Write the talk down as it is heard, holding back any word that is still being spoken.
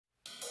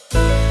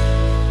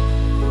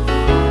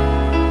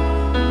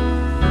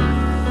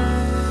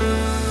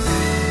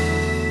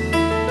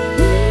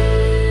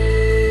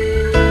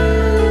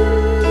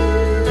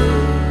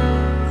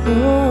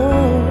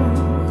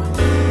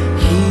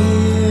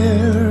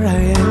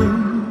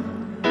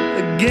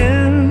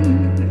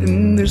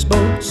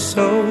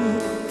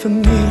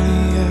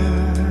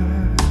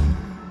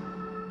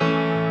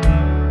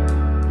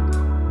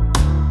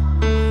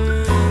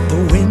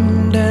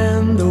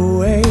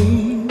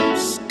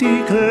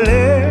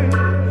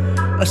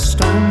a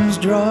storm's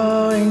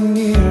drawing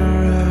nearer.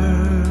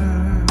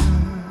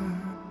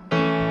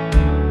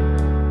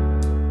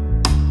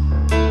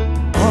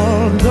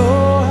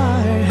 Although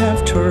I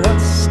have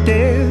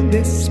trusted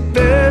this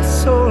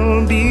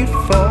vessel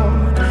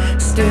before,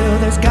 still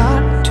there's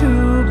got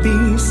to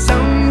be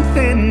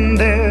something,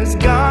 there's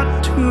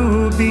got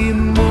to be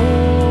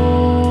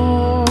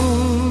more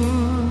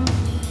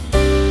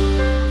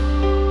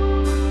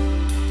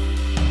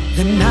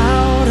than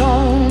out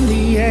on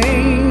the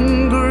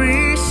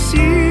angry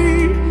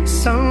sea.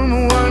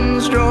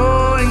 Someone's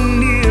drawing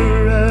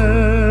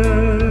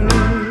nearer.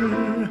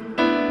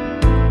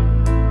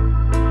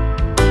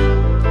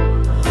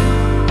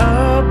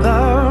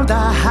 Above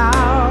the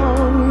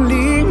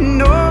howling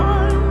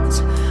noise,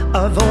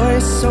 a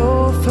voice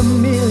so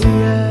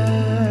familiar.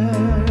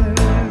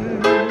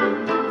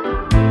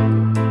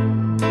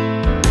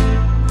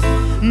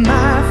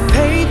 My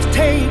faith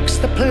takes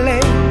the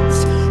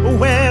place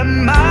where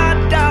my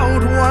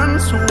doubt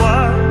once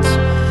was.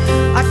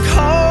 I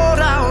called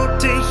out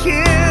to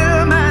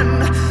him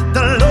and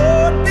the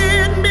Lord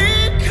bid me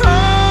come.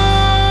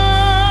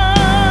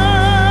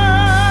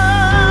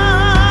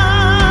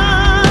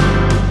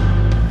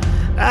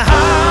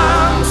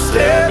 I'm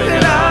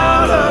stepping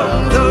out of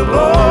the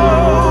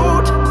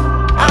boat.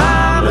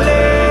 I'm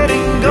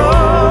letting go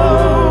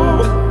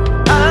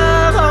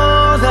of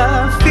all the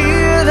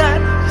fear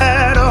that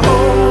had a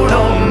hold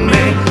on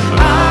me.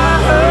 I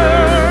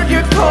heard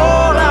you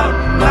call out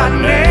my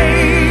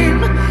name,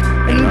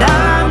 and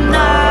I'm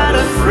not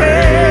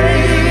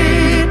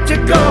afraid to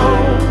go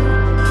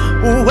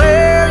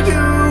where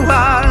you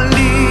are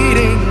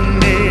leading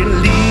me,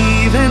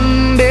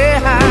 leaving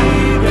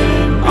behind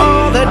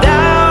all the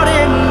doubt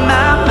in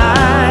my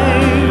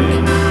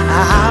mind.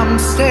 I'm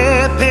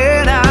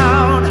stepping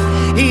out,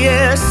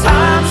 yes,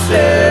 I'm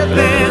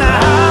stepping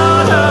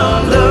out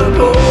of the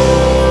boat.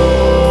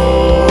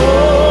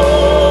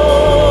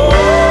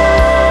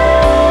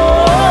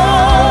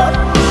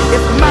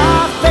 If my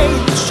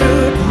faith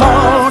should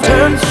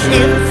falter,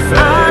 if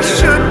I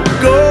should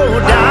go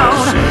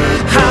down,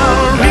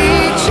 I'll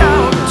reach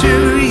out to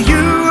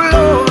you,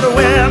 Lord,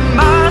 where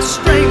my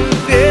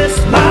strength is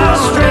found.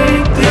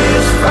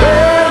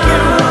 Where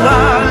you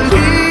are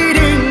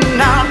leading,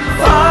 I'll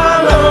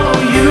follow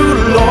you,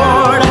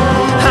 Lord.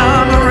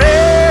 I'm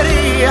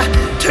ready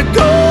to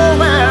go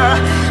where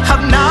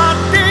I've not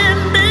been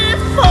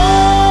before.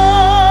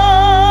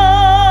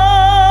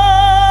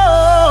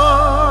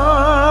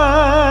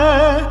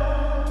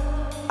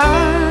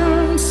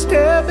 I'm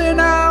stepping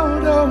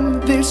out of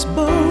this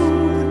boat.